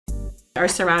are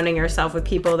surrounding yourself with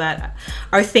people that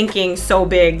are thinking so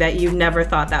big that you've never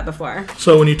thought that before.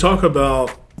 So when you talk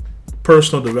about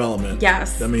personal development,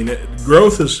 yes, I mean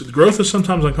growth is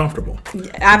sometimes uncomfortable.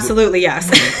 Absolutely, yes.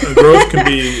 growth can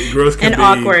be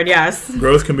awkward. Yes,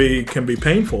 growth can be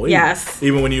painful. Yes,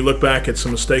 even when you look back at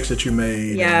some mistakes that you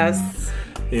made. Yes,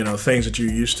 and, things that you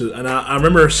used to. And I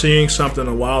remember seeing something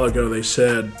a while ago. They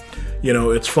said,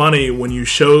 it's funny when you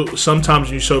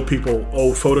sometimes you show people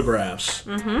old photographs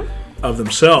of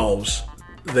themselves,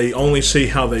 they only see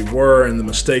how they were and the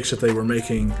mistakes that they were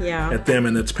making at them,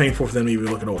 and it's painful for them to even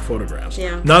look at old photographs.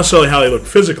 Yeah. Not necessarily how they look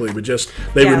physically, but just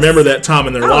they remember that time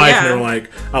in their life, and they're like,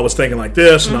 I was thinking like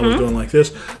this, and I was doing like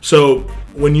this. So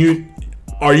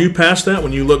are you past that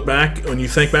when you look back, when you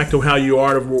think back to how you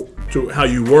are to how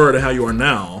you were to how you are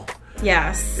now?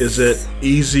 Yes. Is it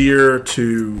easier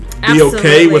to be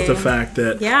okay with the fact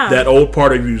that that old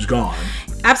part of you is gone?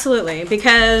 Absolutely,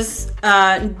 because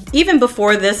even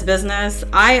before this business,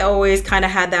 I always kind of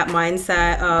had that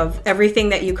mindset of everything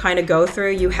that you kind of go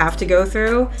through, you have to go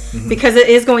through, because it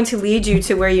is going to lead you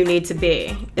to where you need to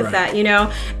be. It's that,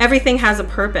 everything has a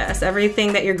purpose.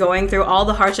 Everything that you're going through, all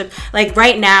the hardship. Like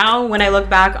right now, when I look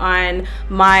back on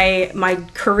my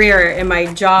career and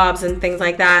my jobs and things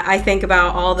like that, I think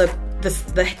about all the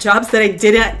jobs that I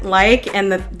didn't like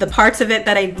and the parts of it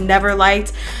that I never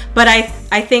liked. But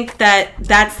I think that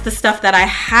that's the stuff that I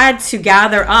had to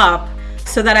gather up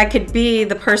so that I could be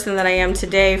the person that I am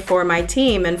today for my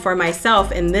team and for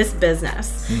myself in this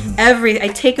business. I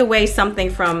take away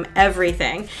something from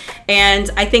everything.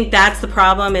 And I think that's the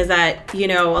problem, is that,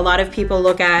 a lot of people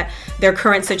look at their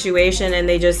current situation and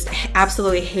they just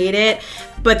absolutely hate it,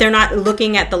 but they're not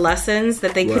looking at the lessons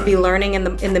that they could be learning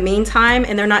in the meantime,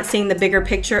 and they're not seeing the bigger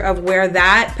picture of where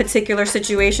that particular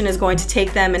situation is going to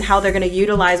take them and how they're going to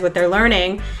utilize what they're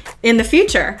learning in the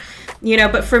future.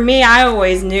 But for me, I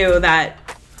always knew that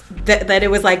it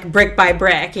was like brick by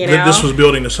brick, This was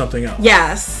building to something else.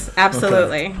 Yes,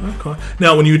 absolutely. Okay.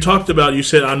 Now, when you talked about, you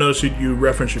said, I noticed you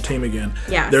referenced your team again.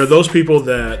 Yes. There are those people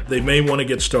that they may want to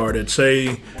get started.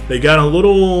 Say they got a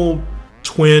little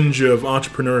twinge of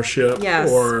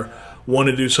entrepreneurship or want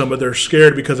to do something, but they're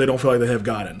scared because they don't feel like they have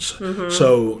guidance.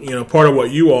 So, part of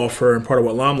what you offer and part of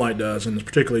what Limelight does, and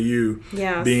particularly you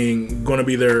being going to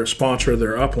be their sponsor of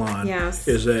their upline,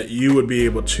 is that you would be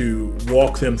able to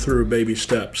walk them through baby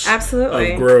steps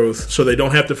of growth, so they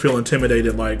don't have to feel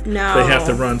intimidated like they have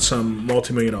to run some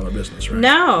multi-million-dollar business, right?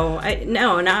 Not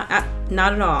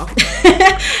at all.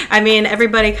 I mean,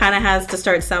 everybody kind of has to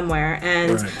start somewhere,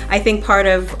 and I think part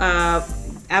of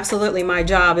absolutely my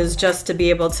job is just to be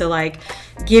able to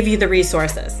give you the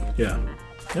resources. Yeah,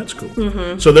 that's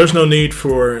cool. So there's no need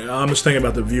for, I'm just thinking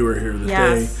about the viewer here, that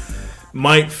they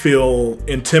might feel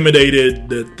intimidated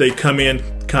that they come in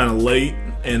kind of late,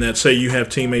 and that, say, you have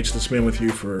teammates that's been with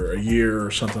you for a year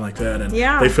or something like that, and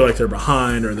they feel like they're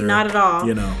behind, or they're not at all.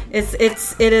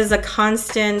 It is a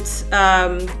constant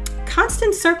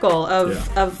circle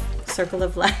of circle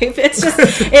of life. It's just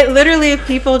it literally,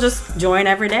 people just join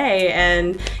every day,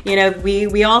 and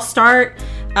we all start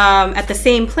at the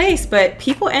same place, but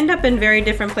people end up in very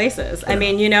different places. I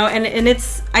mean, and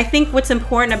it's, I think what's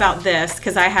important about this,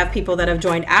 because I have people that have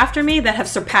joined after me that have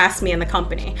surpassed me in the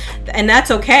company, and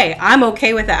that's okay. I'm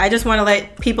okay with that. I just want to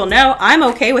let people know I'm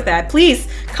okay with that. Please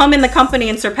come in the company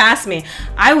and surpass me.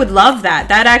 I would love that.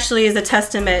 That actually is a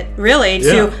testament, really,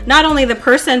 to not only the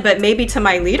person, but maybe to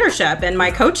my leadership and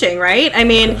my coaching, right? I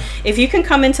mean, if you can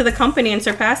come into the company and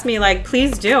surpass me,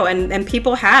 please do. And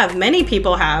many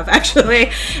people have, actually.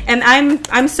 And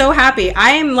I'm so happy.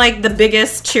 I am the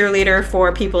biggest cheerleader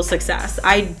for people's success.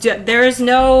 There is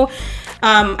no,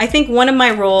 I think one of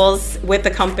my roles with the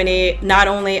company, not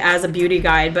only as a beauty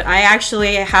guide, but I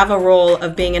actually have a role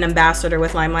of being an ambassador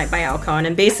with Limelight by Alcone.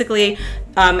 And basically,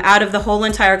 out of the whole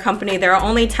entire company, there are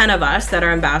only 10 of us that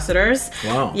are ambassadors.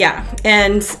 Wow. Yeah.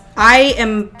 And I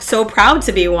am so proud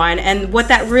to be one. And what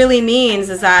that really means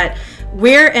is that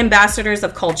we're ambassadors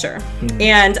of culture.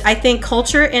 And I think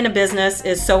culture in a business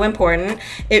is so important.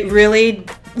 It really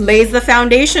lays the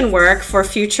foundation work for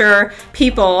future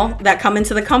people that come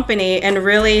into the company, and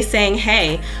really saying,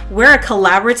 hey, we're a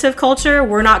collaborative culture,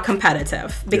 we're not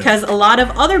competitive. Because a lot of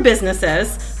other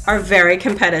businesses are very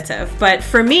competitive. But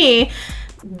for me,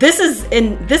 this is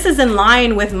in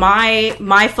line with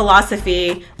my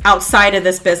philosophy outside of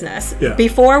this business.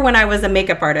 Before, when I was a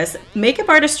makeup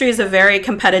artistry is a very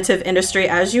competitive industry,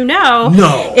 as you know.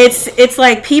 No, it's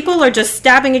like people are just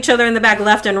stabbing each other in the back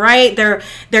left and right. They're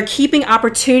keeping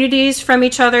opportunities from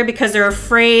each other because they're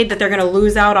afraid that they're going to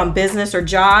lose out on business or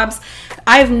jobs.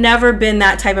 I've never been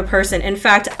that type of person. In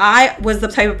fact, I was the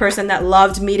type of person that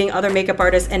loved meeting other makeup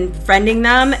artists and friending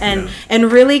them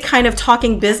and really kind of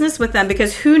talking business with them,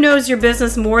 because who knows your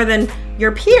business more than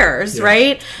your peers,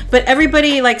 right? But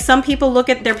everybody, like, some people look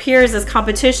at their peers as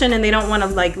competition and they don't want to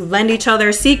like lend each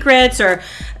other secrets or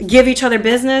give each other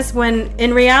business, when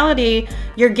in reality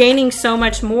you're gaining so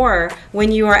much more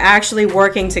when you are actually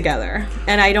working together.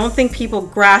 And I don't think people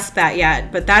grasp that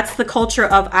yet, but that's the culture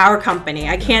of our company.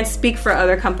 I can't speak for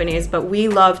other companies, but we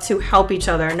love to help each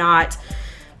other, not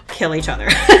kill each other.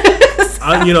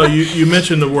 You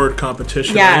mentioned the word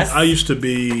competition. Yes. I used to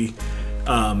be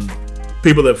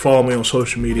people that follow me on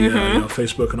social media,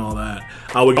 Facebook and all that.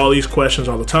 I would get all these questions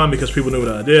all the time because people knew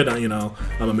what I did. I'm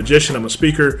a magician, I'm a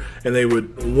speaker, and they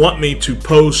would want me to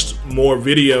post more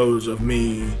videos of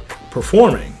me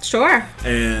performing. Sure.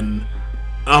 And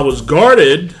I was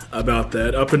guarded about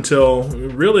that up until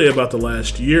really about the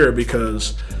last year,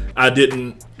 because I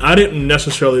didn't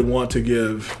necessarily want to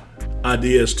give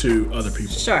ideas to other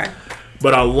people. Sure.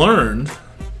 But I learned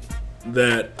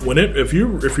that if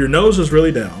your nose is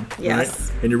really down, yes,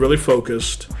 right, and you're really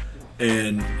focused,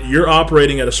 and you're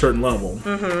operating at a certain level,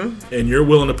 and you're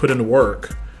willing to put in the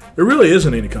work, there really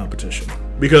isn't any competition,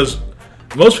 because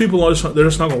most people they're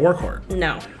just not going to work hard.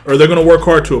 No. Or they're going to work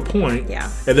hard to a point,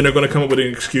 and then they're going to come up with an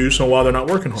excuse on why they're not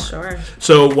working hard. Sure.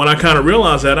 So when I kind of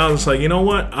realized that, I was like, you know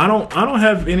what? I don't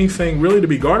have anything really to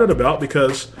be guarded about,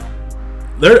 because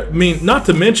not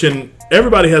to mention,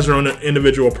 everybody has their own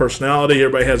individual personality.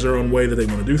 Everybody has their own way that they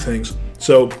want to do things.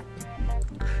 So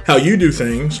how you do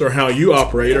things, or how you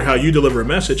operate, or how you deliver a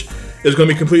message is going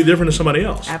to be completely different than somebody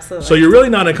else. Absolutely. So you're really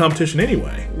not in competition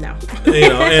anyway. No.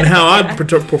 And how I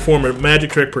perform a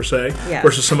magic trick per se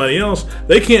versus somebody else,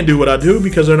 they can't do what I do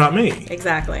because they're not me.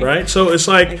 Exactly. Right? So it's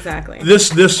like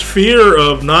this fear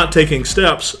of not taking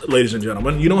steps, ladies and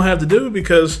gentlemen, you don't have to do,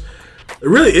 because there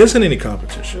really isn't any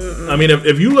competition. Mm-mm. I mean,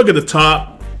 if you look at the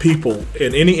top people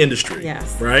in any industry,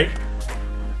 right?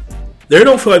 They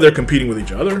don't feel like they're competing with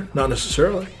each other, not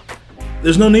necessarily.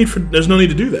 There's no need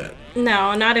to do that.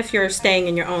 No, not if you're staying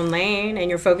in your own lane and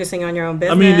you're focusing on your own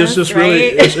business. I mean, this is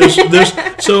really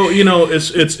so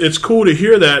it's cool to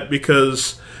hear that,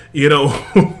 because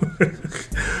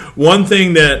one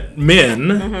thing that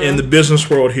men in the business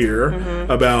world hear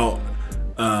about.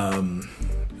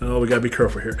 We gotta be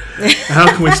careful here.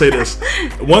 How can we say this?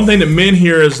 One thing that men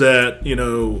hear is that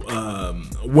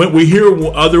when we hear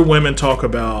other women talk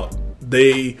about,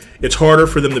 it's harder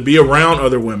for them to be around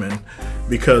other women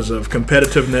because of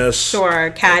competitiveness.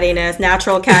 Sure, cattiness,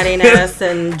 natural cattiness,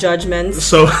 and judgments.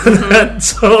 So,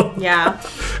 yeah.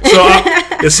 So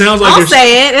it sounds like I'll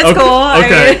say it. It's cool.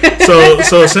 Okay.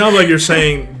 So it sounds like you're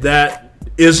saying that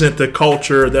isn't the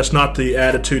culture, that's not the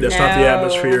attitude, that's not the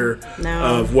atmosphere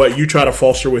of what you try to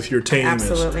foster with your team.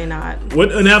 Absolutely not.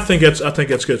 And I think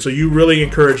that's good. So you really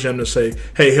encourage them to say,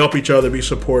 hey, help each other, be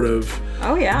supportive.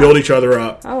 Oh yeah. Build each other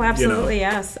up. Oh, absolutely,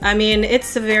 yes. I mean,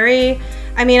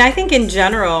 I think in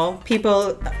general,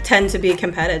 people tend to be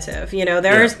competitive.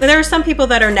 There are some people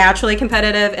that are naturally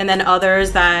competitive, and then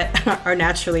others that are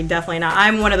naturally definitely not.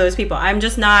 I'm one of those people. I'm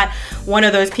just not one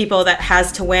of those people that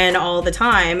has to win all the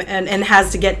time and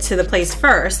has to get to the place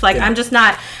first. I'm just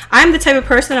not. I'm the type of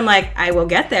person, I'm like, I will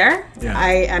get there. Yeah.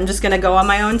 I'm just going to go on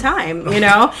my own time,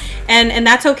 and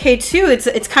that's okay too.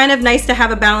 It's kind of nice to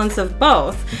have a balance of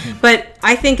both. Mm-hmm. But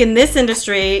I think in this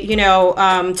industry,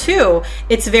 too,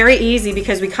 it's very easy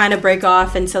because we kind of break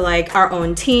off into like our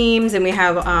own teams, and we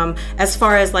have, as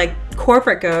far as like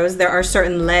corporate goes, there are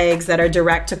certain legs that are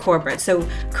direct to corporate. So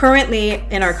currently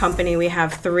in our company, we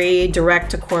have 3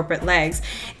 direct to corporate legs.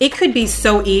 It could be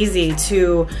so easy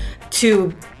to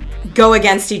go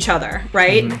against each other,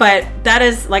 right? Mm-hmm. But that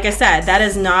is, like I said, that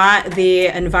is not the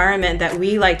environment that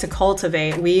we like to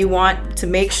cultivate. We want to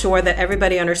make sure that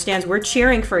everybody understands we're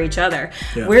cheering for each other.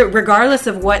 Yeah. Regardless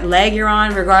of what leg you're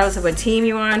on, regardless of what team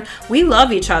you're on, we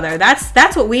love each other.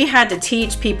 That's what we had to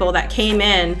teach people that came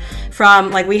in from,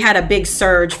 like, we had a big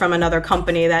surge from another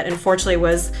company that unfortunately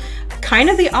was kind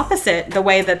of the opposite, the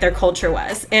way that their culture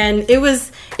was. And it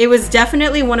was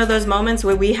definitely one of those moments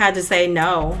where we had to say,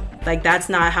 no, like, that's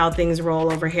not how things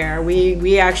roll over here.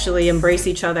 We actually embrace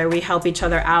each other. We help each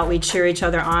other out. We cheer each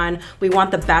other on. We want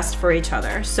the best for each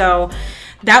other. So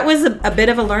that was a bit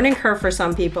of a learning curve for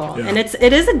some people. Yeah. And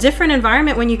it is a different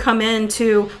environment when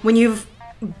you've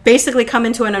basically come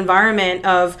into an environment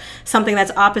of something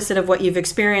that's opposite of what you've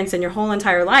experienced in your whole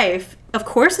entire life. Of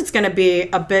course it's going to be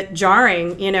a bit jarring,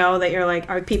 that you're like,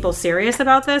 are people serious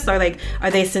about this? Are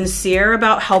they sincere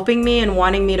about helping me and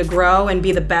wanting me to grow and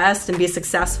be the best and be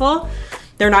successful?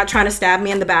 They're not trying to stab me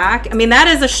in the back. I mean, that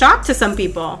is a shock to some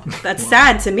people. That's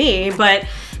sad to me, but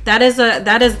that is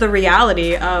the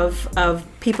reality of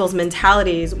people's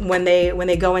mentalities when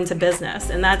they go into business,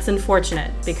 and that's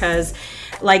unfortunate because,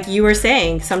 like you were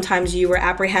saying, sometimes you were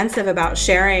apprehensive about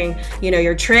sharing,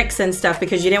 your tricks and stuff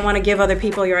because you didn't want to give other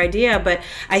people your idea. But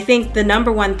I think the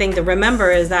number one thing to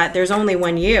remember is that there's only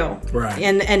one you. Right.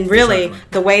 And really, exactly.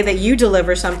 The way that you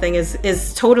deliver something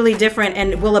is totally different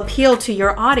and will appeal to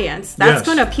your audience. That's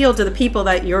going to appeal to the people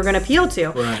that you're going to appeal to.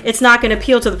 Right. It's not going to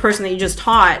appeal to the person that you just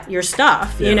taught your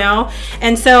stuff, Yeah.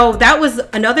 And so that was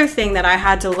another thing that I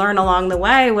had to learn along the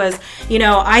way was,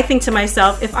 I think to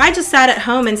myself, if I just sat at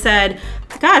home and said,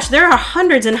 gosh, there are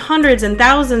hundreds and hundreds and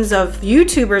thousands of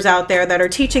YouTubers out there that are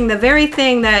teaching the very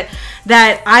thing that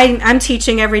I'm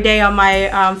teaching every day on my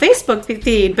Facebook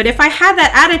feed. But if I had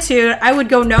that attitude, I would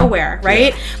go nowhere,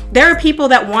 right? Yeah. There are people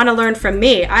that want to learn from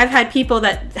me. I've had people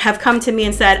that have come to me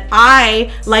and said, I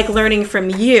like learning from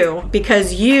you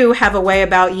because you have a way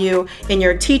about you in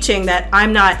your teaching that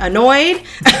I'm not annoyed.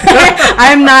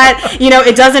 I'm not,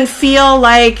 it doesn't feel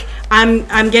like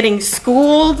I'm getting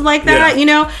schooled like that,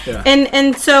 Yeah.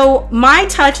 And so my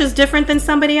touch is different than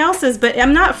somebody else's, but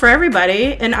I'm not for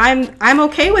everybody, and I'm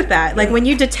okay with that. Like when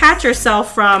you detach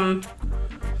yourself from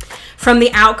the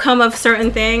outcome of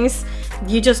certain things,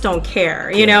 you just don't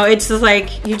care. It's just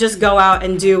like you just go out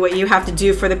and do what you have to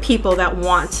do for the people that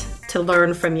want to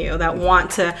learn from you, that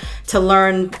want to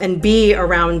learn and be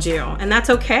around you, and that's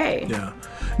okay. Yeah.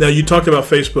 Now you talked about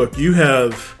Facebook. You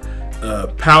have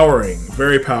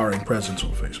very powering presence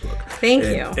on Facebook. Thank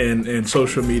you. And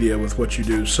social media with what you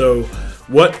do. So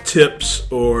what tips,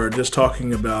 or just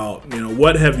talking about,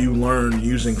 what have you learned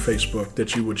using Facebook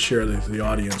that you would share with the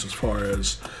audience as far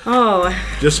as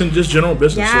just general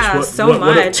business? Yeah,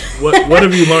 much. What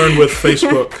have you learned with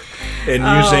Facebook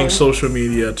and using social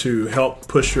media to help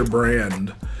push your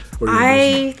brand?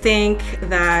 I think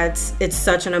that it's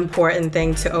such an important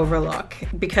thing to overlook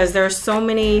because there are so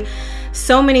many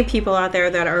people out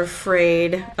there that are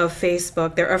afraid of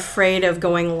Facebook. They're afraid of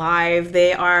going live.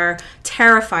 They are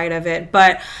terrified of it.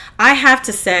 But I have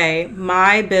to say,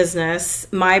 my business,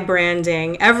 my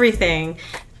branding, everything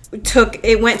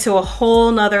went to a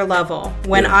whole nother level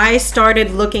when I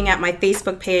started looking at my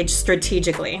Facebook page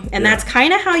strategically. And that's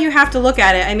kind of how you have to look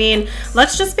at it. I mean,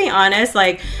 let's just be honest.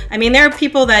 There are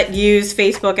people that use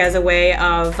Facebook as a way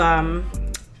of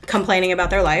complaining about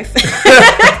their life.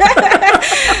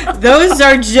 Those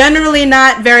are generally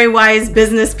not very wise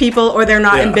business people, or they're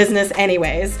not in business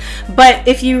anyways. But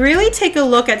if you really take a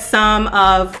look at some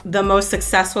of the most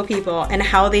successful people and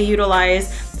how they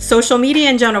utilize social media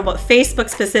in general, but Facebook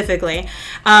specifically,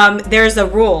 there's a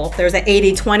rule. There's an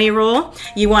 80-20 rule.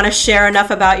 You want to share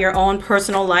enough about your own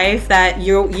personal life that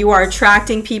you are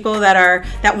attracting people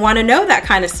that want to know that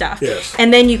kind of stuff. Yes.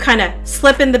 And then you kind of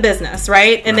slip in the business,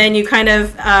 right? And then you kind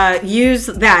of use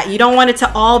that. You don't want it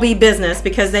to all be business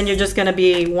because then you're just going to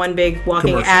be one big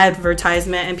walking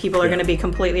advertisement and people are going to be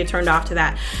completely turned off to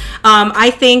that.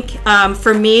 I think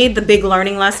for me, the big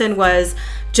learning lesson was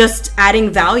just adding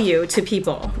value to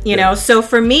people, So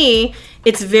for me,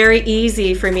 it's very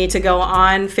easy for me to go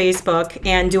on Facebook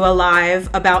and do a live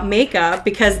about makeup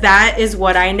because that is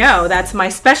what I know. That's my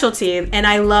specialty. And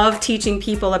I love teaching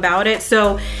people about it.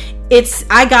 So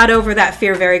I got over that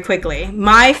fear very quickly.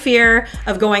 My fear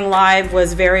of going live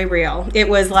was very real. It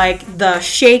was like the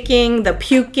shaking, the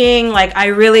puking, like I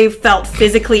really felt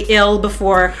physically ill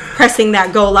before pressing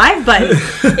that go live button.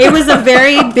 It was a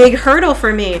very big hurdle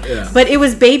for me, but it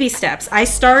was baby steps. I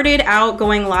started out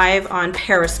going live on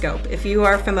Periscope. If you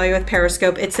are familiar with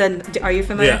Periscope, are you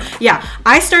familiar? Yeah.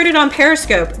 I started on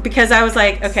Periscope because I was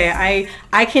like, okay,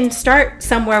 I can start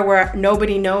somewhere where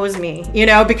nobody knows me,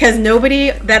 because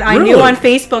nobody that I knew on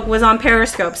Facebook was on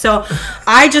Periscope. So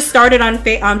I just started on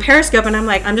Periscope, and I'm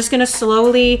like, I'm just going to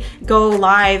slowly go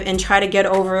live and try to get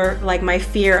over like my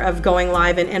fear of going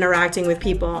live and interacting with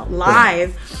people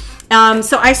live.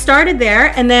 So I started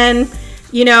there, and then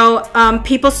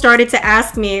people started to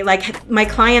ask me, like my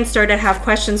clients started to have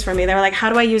questions for me. They were like,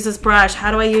 how do I use this brush? How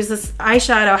do I use this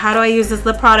eyeshadow? How do I use this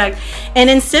lip product?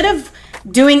 And instead of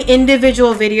doing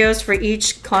individual videos for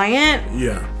each client,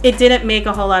 it didn't make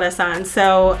a whole lot of sense.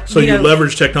 So you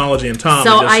leverage technology and time.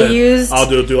 So I'll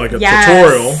do like a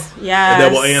tutorial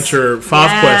that will answer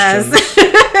 5 questions.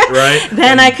 Right?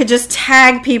 Then I could just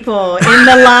tag people in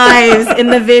the lives, in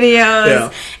the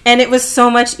videos, and it was so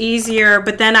much easier.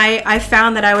 But then I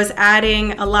found that I was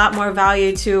adding a lot more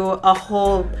value to a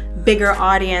whole bigger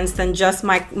audience than just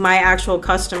my actual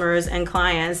customers and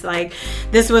clients. Like,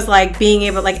 this was like being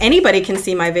able, like, anybody can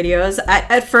see my videos.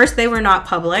 At first they were not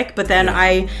public, but then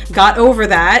I got over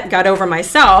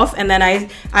myself, and then I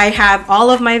have all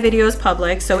of my videos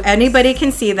public so anybody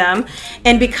can see them.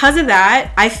 And because of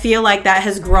that, I feel like that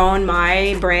has grown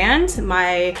my brand,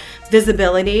 my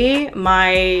visibility,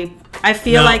 I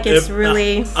feel like it's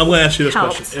really I'm going to ask you this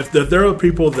helped. question. If there are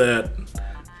people that,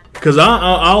 because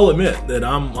I'll admit that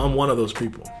I'm one of those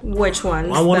people. Which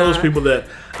ones? I'm one of those people that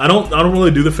I don't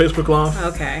really do the Facebook Live.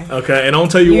 Okay, and I'll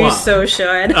tell you why. You so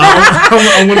should.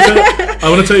 I'm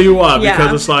going to tell you why,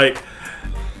 because it's like,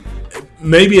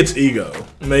 maybe it's ego.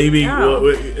 Maybe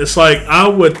it's like, I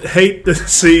would hate to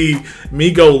see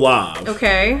me go live.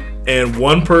 Okay. And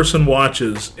one person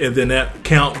watches, and then that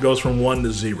count goes from 1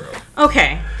 to 0.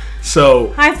 Okay.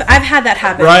 So I've had that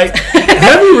happen. Right?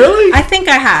 Have you really? I think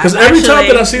I have. Because every time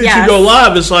that I see that you go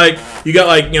live, it's like you got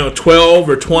like 12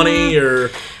 or 20 or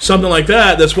something like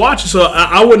that's watching. So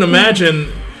I wouldn't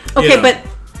imagine.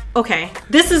 Okay,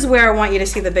 this is where I want you to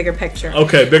see the bigger picture.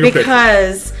 Okay, bigger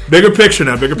picture. Bigger picture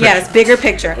now, bigger picture. Yes, bigger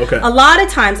picture. Okay. A lot of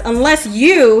times, unless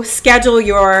you schedule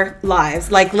your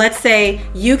lives, like let's say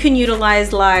you can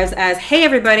utilize lives as, hey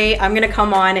everybody, I'm going to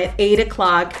come on at 8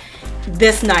 o'clock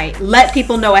this night. Let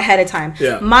people know ahead of time.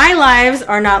 Yeah. My lives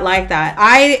are not like that.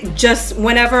 I just,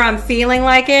 whenever I'm feeling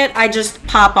like it, I just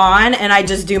pop on and I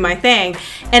just do my thing.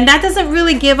 And that doesn't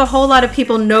really give a whole lot of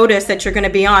people notice that you're going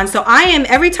to be on. So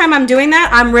every time I'm doing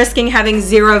that, I'm risking having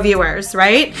 0 viewers,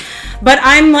 right? But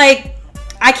I'm like,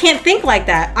 I can't think like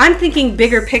that. I'm thinking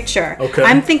bigger picture. Okay.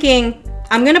 I'm thinking,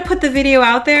 I'm going to put the video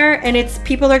out there and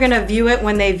people are going to view it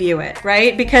when they view it,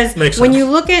 right? Because when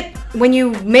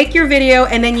you make your video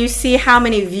and then you see how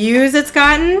many views it's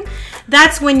gotten,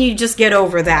 that's when you just get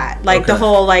over that. Like the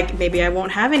whole, like, maybe I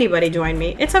won't have anybody join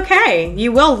me. It's okay.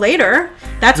 You will later.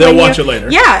 They'll watch it later.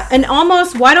 Yeah. And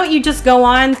almost, why don't you just go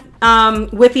on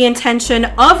with the intention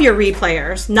of your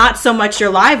replayers, not so much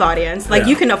your live audience. Like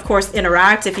you can of course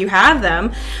interact if you have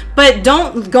them, but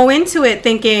don't go into it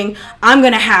thinking I'm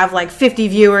going to have like 50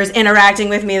 viewers interacting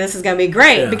with me. This is going to be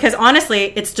great because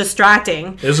honestly, it's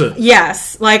distracting. Is it?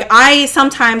 Yes. Like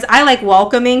sometimes I like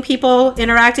welcoming people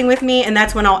interacting with me, and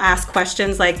that's when I'll ask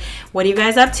questions like, what are you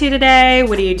guys up to today?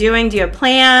 What are you doing? Do you have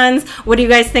plans? What do you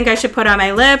guys think I should put on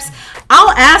my lips? I'll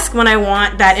ask when I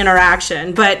want that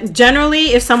interaction, but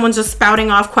generally if someone's just spouting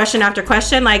off question after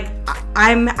question, like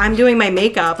I'm doing my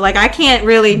makeup. Like I can't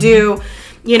really do,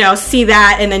 see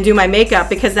that and then do my makeup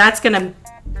because that's gonna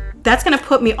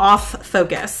put me off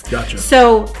focus. Gotcha.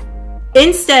 So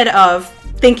instead of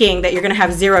thinking that you're gonna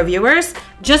have 0 viewers,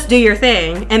 just do your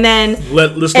thing and then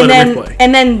let it replay.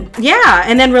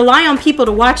 And then rely on people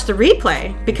to watch the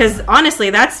replay, because honestly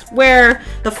that's where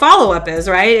the follow-up is,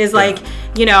 right? Is like,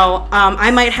 I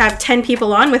might have 10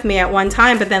 people on with me at one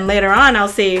time, but then later on I'll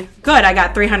see, good, I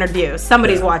got 300 views.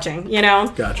 Somebody's watching,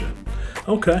 Gotcha.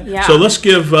 Okay. Yeah. So let's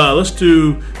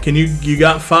do, you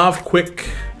got 5 quick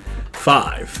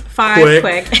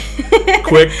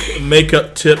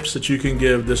makeup tips that you can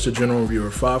give just a general viewer.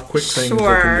 5 quick things.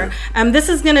 Sure. This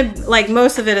is gonna, like,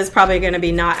 most of it is probably gonna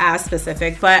be not as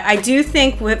specific, but I do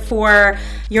think for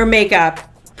your makeup,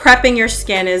 prepping your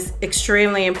skin is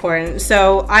extremely important.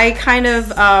 So I kind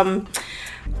of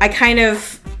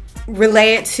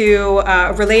relate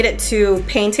it to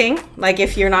painting. Like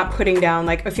if you're not putting down,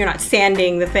 like if you're not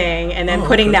sanding the thing and then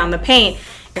putting down the paint,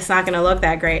 it's not going to look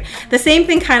that great. The same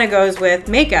thing kind of goes with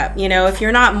makeup. If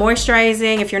you're not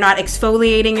moisturizing, if you're not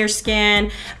exfoliating your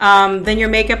skin, then your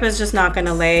makeup is just not going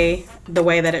to lay the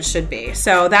way that it should be.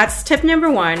 So that's tip number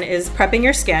 1, is prepping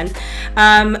your skin.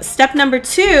 Step number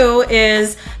 2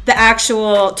 is the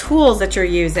actual tools that you're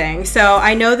using. So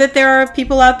I know that there are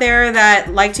people out there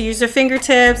that like to use their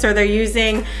fingertips, or they're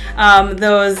using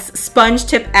those sponge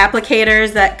tip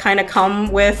applicators that kind of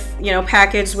come with,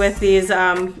 packaged with these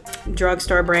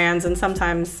drugstore brands and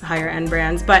sometimes higher end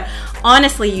brands. But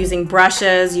honestly, using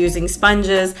brushes, using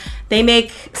sponges, they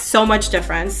make so much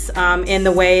difference in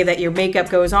the way that your makeup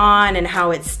goes on and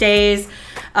how it stays.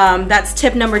 That's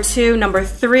tip number 2. Number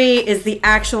 3 is the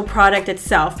actual product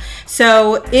itself.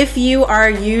 So if you are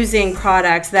using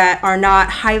products that are not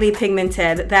highly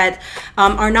pigmented, that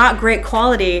are not great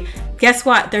quality, guess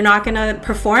what? They're not going to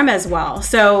perform as well.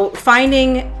 So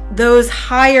finding those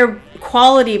higher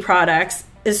quality products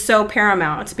is so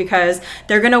paramount, because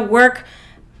they're going to work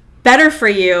better for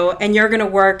you and you're going to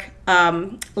work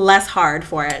less hard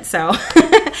for it. So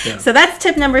So that's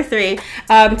tip number 3.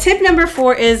 Tip number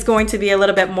 4 is going to be a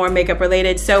little bit more makeup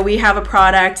related. So we have a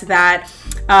product that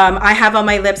I have on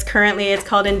my lips currently. It's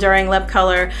called Enduring Lip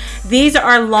Color. These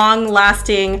are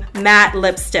long-lasting matte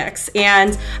lipsticks,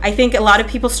 and I think a lot of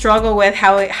people struggle with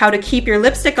how to keep your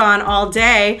lipstick on all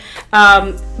day.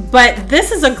 But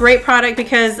this is a great product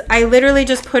because I literally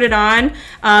just put it on.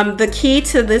 The key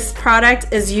to this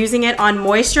product is using it on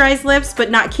moisturized lips, but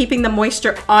not keeping the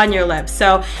moisture on your lips.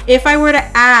 So if I were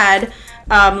to add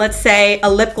let's say a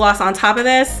lip gloss on top of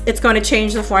this, it's going to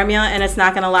change the formula and it's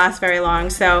not going to last very long.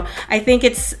 So I think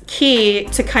it's key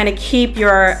to kind of keep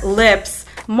your lips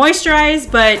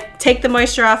moisturized, but take the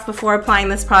moisture off before applying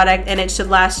this product, and it should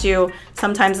last you,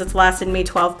 sometimes it's lasted me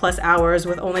 12 plus hours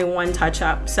with only one touch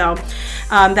up. So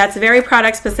that's very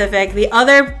product specific. The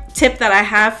other tip that I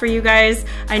have for you guys,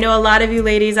 I know a lot of you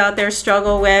ladies out there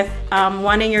struggle with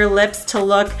wanting your lips to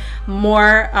look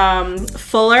more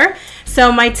fuller.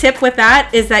 So my tip with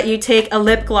that is that you take a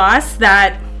lip gloss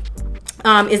that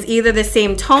is either the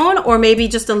same tone or maybe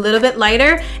just a little bit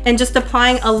lighter, and just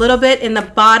applying a little bit in the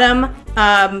bottom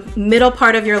middle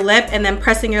part of your lip and then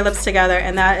pressing your lips together,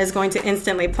 and that is going to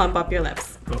instantly plump up your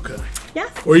lips. Okay. Yeah.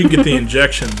 Or you can get the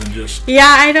injections and just... Yeah,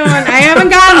 I haven't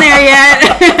gone there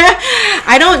yet.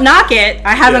 I don't knock it.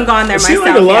 I haven't gone there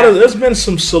myself. Like there's been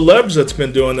some celebs that's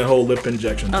been doing the whole lip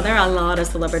injection. Oh, there are a lot of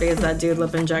celebrities that do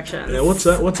lip injections. Yeah, what's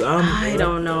that? I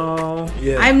don't know.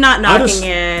 Yeah. I'm not knocking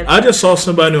it. I just saw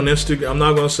somebody on Instagram. I'm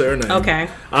not going to say her name. Okay.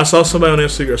 I saw somebody on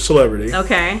Instagram, a celebrity.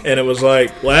 Okay. And it was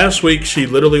like last week she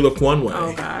literally looked one way.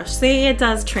 Oh gosh. See, it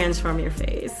does transform your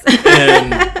face.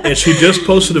 and she just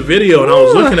posted a video, and I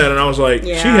was looking at it and I was like,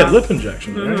 she had lip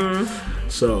injections, right?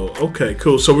 So, okay,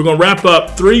 cool. So we're going to wrap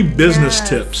up 3 business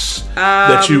tips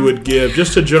that you would give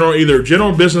just to either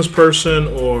general business person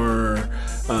or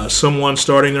someone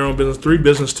starting their own business. 3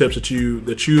 business tips that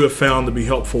you have found to be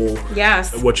helpful.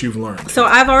 Yes. What you've learned. So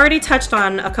I've already touched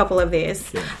on a couple of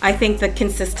these. Yeah. I think the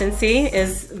consistency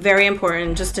is very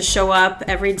important. Just to show up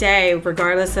every day,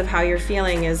 regardless of how you're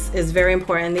feeling, is very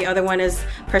important. The other one is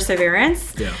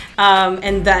perseverance. Yeah.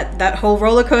 And that whole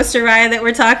roller coaster ride that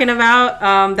we're talking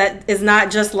about, that is not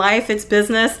just life, it's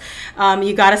business.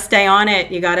 You got to stay on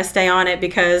it. You got to stay on it,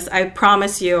 because I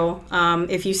promise you,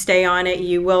 if you stay on it,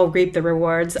 you will reap the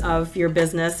rewards of your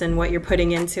business and what you're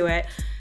putting into it.